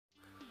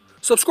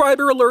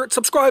Subscriber alert,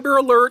 subscriber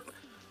alert!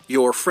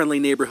 Your friendly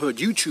neighborhood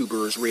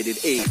YouTubers rated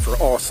A for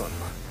awesome.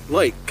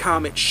 Like,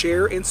 comment,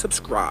 share, and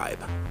subscribe.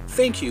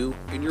 Thank you,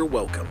 and you're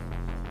welcome.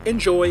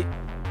 Enjoy!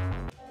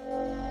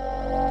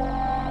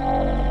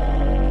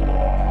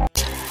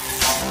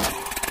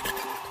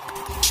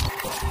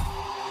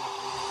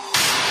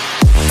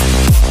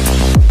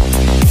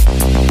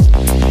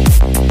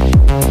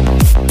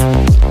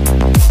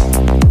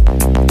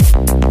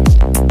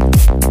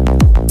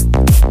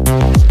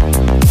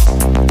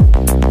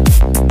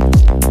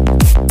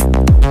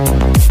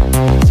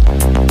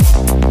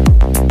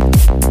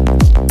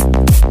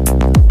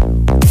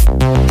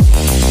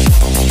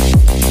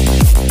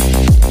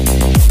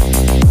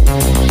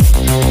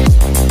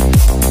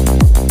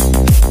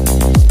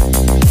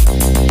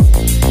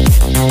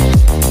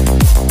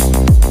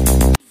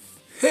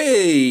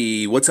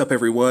 What's up,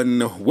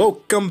 everyone?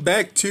 Welcome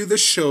back to the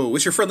show.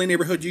 It's your friendly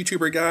neighborhood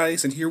YouTuber,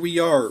 guys, and here we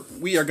are.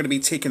 We are going to be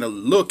taking a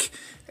look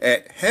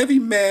at Heavy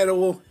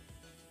Metal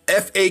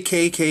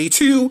Fakk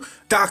 2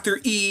 Dr.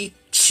 E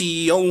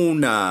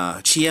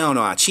Chiona.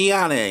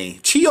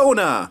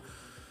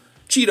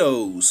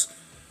 Cheetos.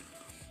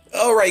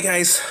 Alright,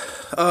 guys.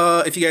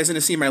 If you guys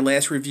didn't see my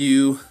last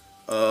review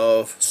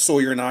of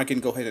Sawyer Noggin,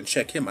 go ahead and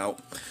check him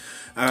out.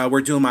 We're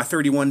doing my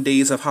 31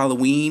 days of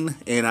Halloween,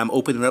 and I'm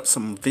opening up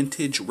some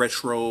vintage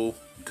retro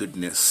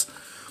goodness.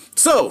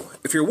 So,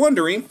 if you're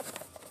wondering,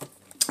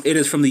 it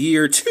is from the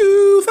year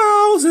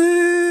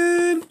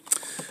 2000.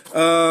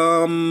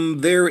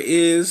 There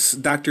is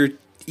Dr.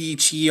 E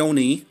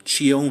Chiona.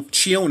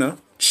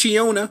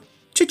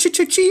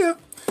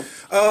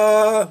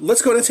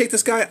 Let's go and take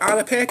this guy out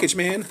of package,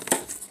 man.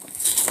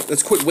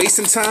 Let's quit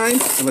wasting time,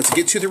 and let's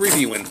get to the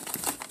reviewing.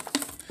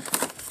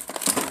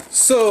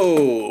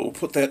 So,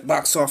 put that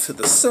box off to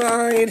the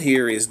side.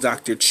 Here is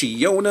Dr.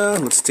 Chiona.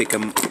 Let's take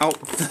him out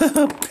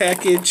the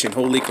package, and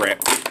holy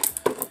crap.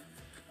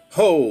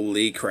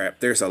 Holy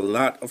crap. There's a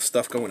lot of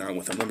stuff going on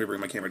with him. Let me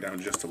bring my camera down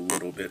just a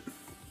little bit.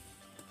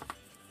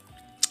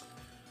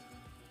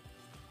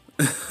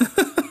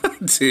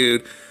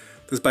 Dude,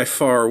 this is by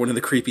far one of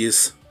the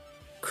creepiest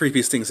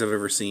things I've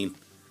ever seen.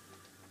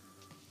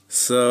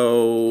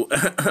 So,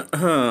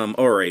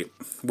 alright,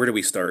 where do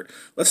we start?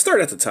 Let's start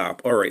at the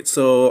top. Alright,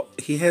 so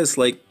he has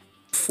like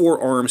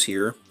 4 arms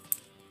here.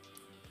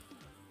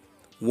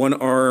 One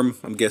arm,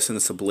 I'm guessing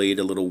it's a blade,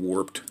 a little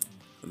warped.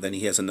 And then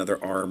he has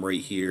another arm right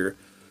here.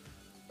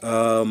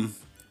 And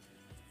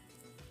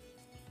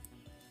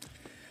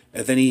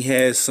then he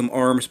has some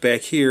arms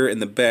back here in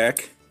the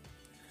back,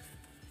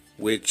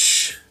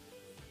 which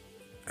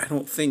I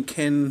don't think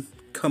can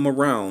come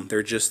around.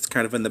 They're just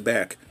kind of in the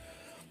back.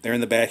 They're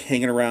in the back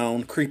hanging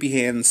around. Creepy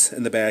hands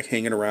in the back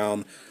hanging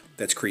around.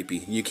 That's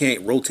creepy. You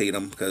can't rotate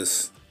them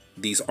because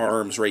these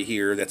arms right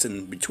here that's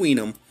in between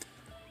them,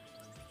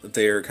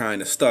 they're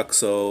kind of stuck,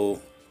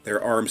 so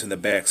they're arms in the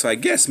back. So I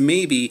guess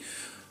maybe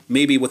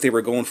what they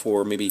were going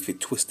for, maybe if you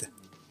twist the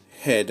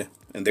head,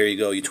 and there you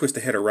go, you twist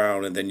the head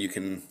around and then you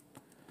can,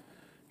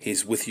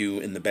 he's with you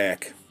in the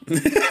back.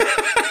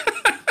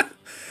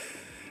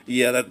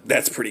 Yeah,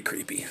 that's pretty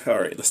creepy.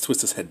 Alright, let's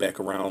twist his head back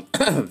around.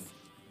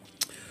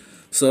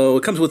 So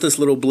it comes with this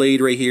little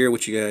blade right here,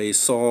 which you guys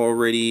saw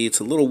already. It's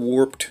a little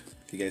warped,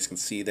 if you guys can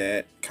see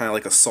that. Kind of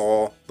like a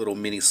saw, little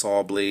mini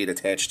saw blade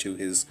attached to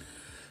his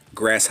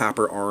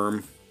grasshopper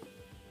arm.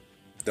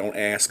 Don't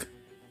ask.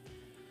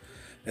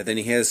 And then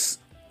he has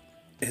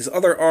his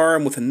other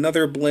arm with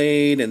another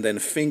blade, and then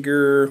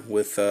finger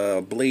with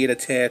a blade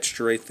attached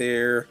right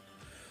there.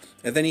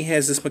 And then he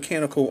has this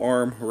mechanical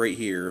arm right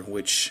here,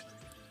 which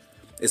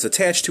is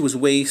attached to his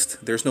waist.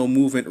 There's no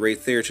movement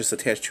right there, it's just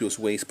attached to his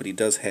waist, but he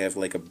does have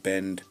like a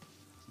bend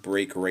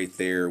break right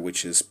there,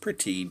 which is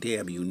pretty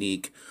damn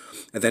unique.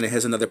 And then it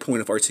has another point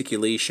of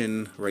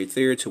articulation right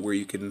there to where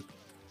you can,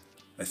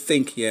 I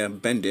think, yeah,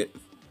 bend it.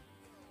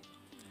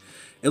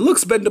 It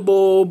looks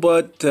bendable,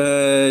 but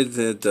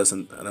it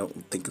doesn't, I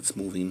don't think it's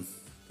moving.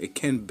 It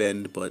can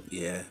bend, but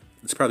yeah,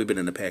 it's probably been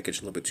in the package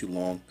a little bit too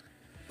long.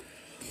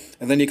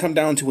 And then you come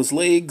down to his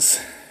legs.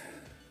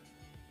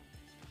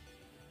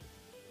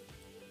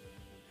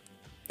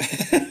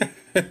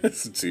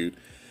 Dude.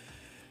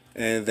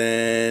 And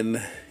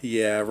then,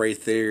 yeah, right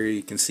there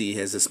you can see he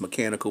has this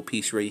mechanical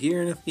piece right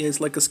here, and he has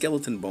like a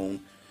skeleton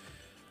bone.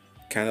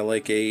 Kind of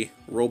like a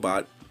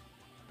robot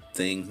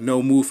thing.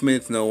 No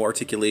movement, no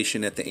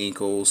articulation at the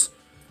ankles.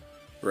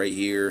 Right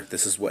here.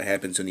 This is what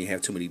happens when you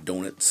have too many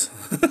donuts.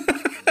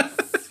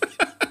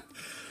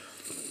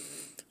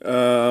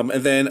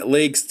 And then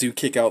legs do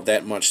kick out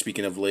that much,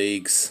 speaking of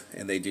legs,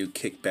 and they do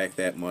kick back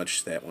that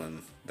much, that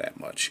one. That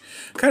much.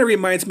 Kind of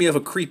reminds me of a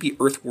creepy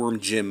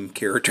Earthworm Jim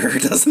character,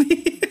 doesn't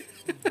he?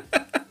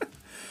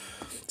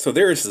 So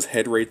there's his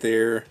head right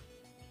there.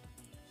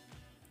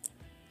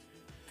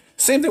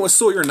 Same thing with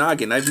Sawyer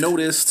Noggin. I've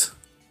noticed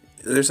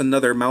there's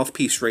another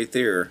mouthpiece right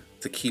there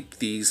to keep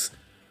these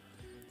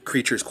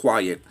creatures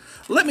quiet.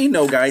 Let me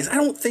know, guys. I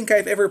don't think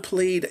I've ever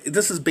played.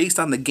 This is based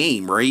on the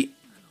game, right?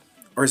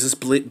 Or is this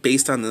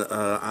based on the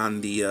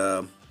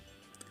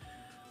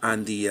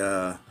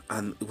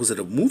was it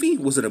a movie?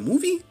 Was it a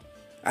movie?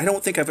 I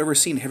don't think I've ever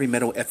seen Heavy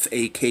Metal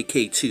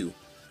Fakk 2.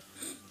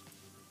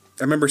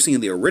 I remember seeing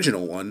the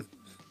original one,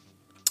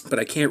 but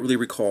I can't really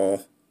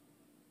recall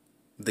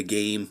the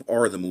game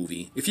or the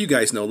movie. If you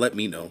guys know, let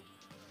me know.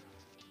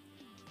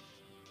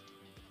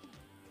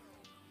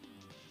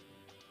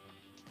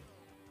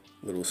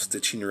 Little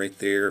stitching right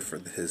there for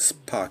his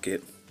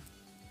pocket.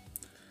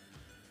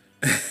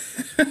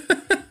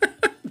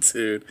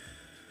 Dude.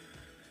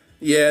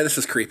 Yeah, this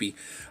is creepy.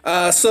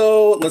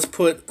 So let's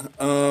put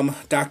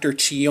Dr.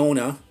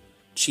 Chiona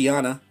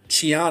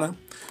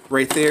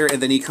right there,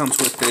 and then he comes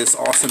with this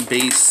awesome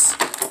base,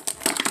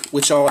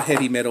 which all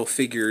Heavy Metal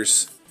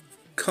figures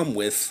come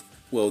with.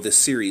 Well, this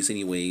series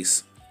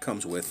anyways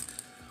comes with.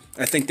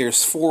 I think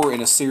there's 4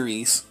 in a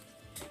series.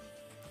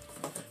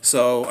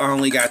 So I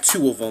only got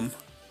 2 of them.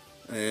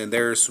 And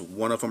there's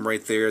one of them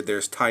right there.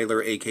 There's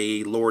Tyler,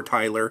 aka Lord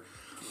Tyler.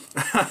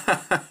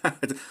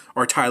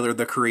 Or Tyler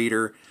the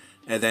Creator.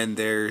 And then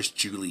there's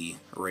Julie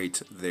right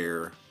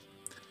there.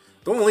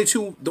 The only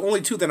two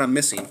that I'm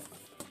missing.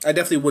 I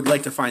definitely would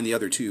like to find the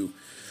other 2.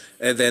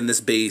 And then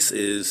this base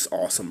is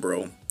awesome,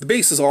 bro. The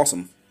base is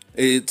awesome.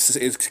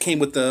 It came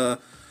with the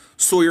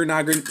Sawyer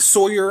Noggin.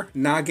 Sawyer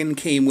Noggin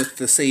came with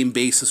the same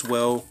base as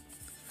well.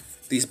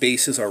 These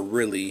bases are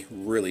really,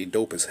 really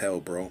dope as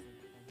hell, bro.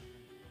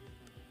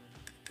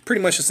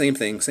 Pretty much the same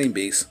thing, same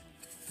base.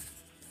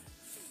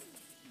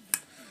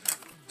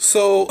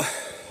 So,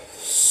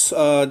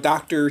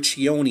 Dr.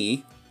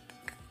 Chiona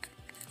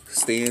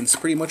stands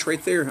pretty much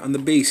right there on the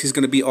base. He's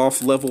going to be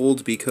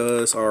off-leveled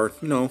because,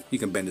 no, you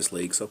can bend his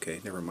legs.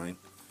 Okay, never mind.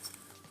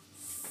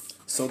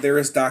 So there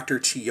is Dr.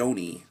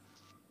 Chiona.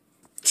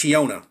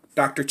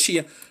 Dr.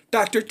 Chiona.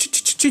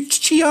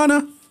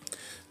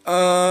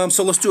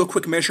 So let's do a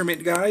quick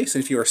measurement, guys.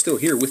 And if you are still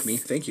here with me,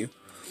 thank you.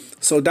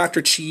 So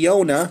Dr.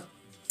 Chiona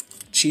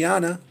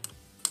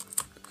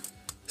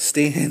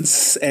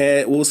stands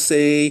at, we'll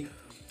say,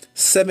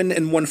 7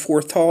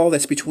 1/4 tall.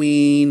 That's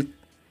between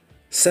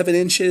 7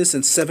 inches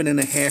and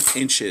 7.5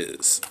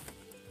 inches.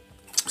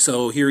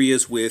 So here he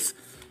is with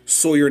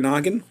Sawyer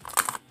Noggin.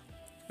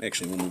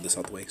 Actually, we'll move this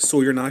out the way.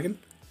 Sawyer Noggin.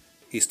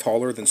 He's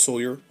taller than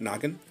Sawyer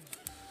Noggin.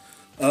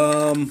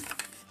 And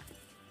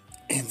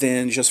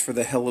then, just for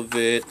the hell of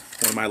it,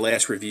 one of my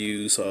last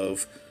reviews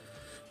of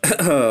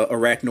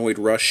Arachnoid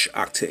Rush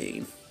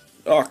Octane.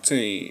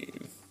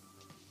 Octane.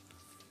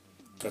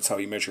 That's how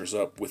he measures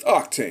up with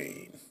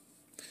Octane.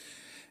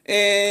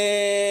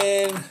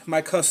 And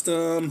my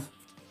custom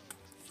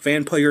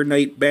Vampire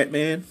Knight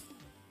Batman.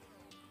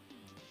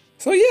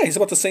 So yeah, he's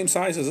about the same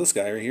size as this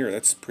guy right here.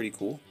 That's pretty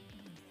cool.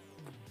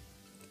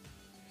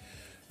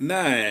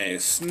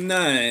 Nice,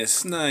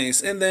 nice,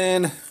 nice. And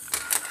then,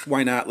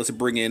 why not? Let's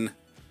bring in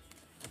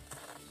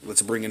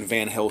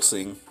Van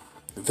Helsing.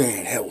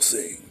 Van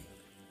Helsing.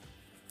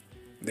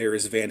 There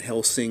is Van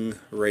Helsing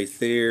right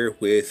there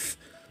with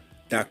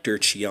Dr.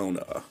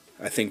 Chiona.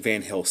 I think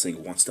Van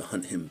Helsing wants to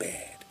hunt him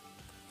bad.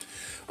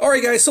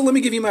 Alright guys, so let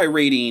me give you my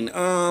rating.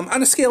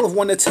 On a scale of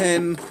 1 to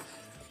 10,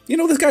 you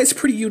know, this guy's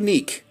pretty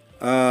unique.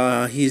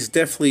 He's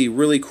definitely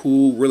really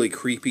cool, really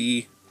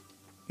creepy,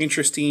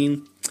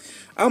 interesting.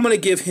 I'm going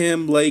to give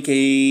him like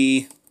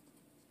a...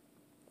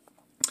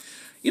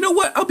 You know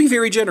what? I'll be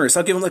very generous.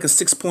 I'll give him like a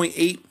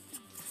 6.8.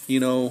 You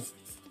know,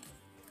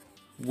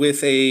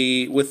 with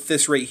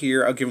this right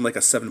here, I'll give him like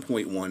a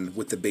 7.1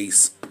 with the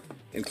base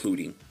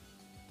including.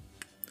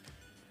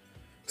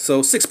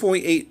 So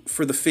 6.8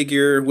 for the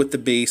figure with the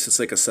base. It's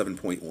like a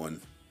 7.1.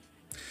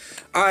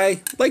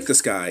 I like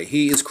this guy.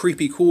 He is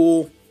creepy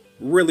cool.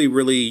 Really,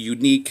 really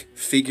unique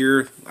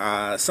figure.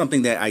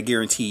 Something that I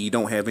guarantee you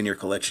don't have in your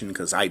collection,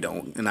 because I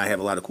don't. And I have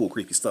a lot of cool,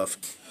 creepy stuff.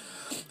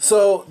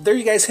 So, there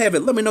you guys have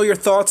it. Let me know your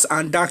thoughts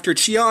on Dr.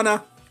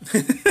 Chiona.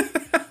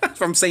 If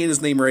I'm saying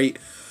his name right.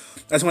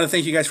 I just want to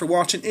thank you guys for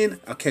watching, and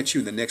I'll catch you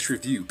in the next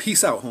review.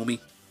 Peace out, homie.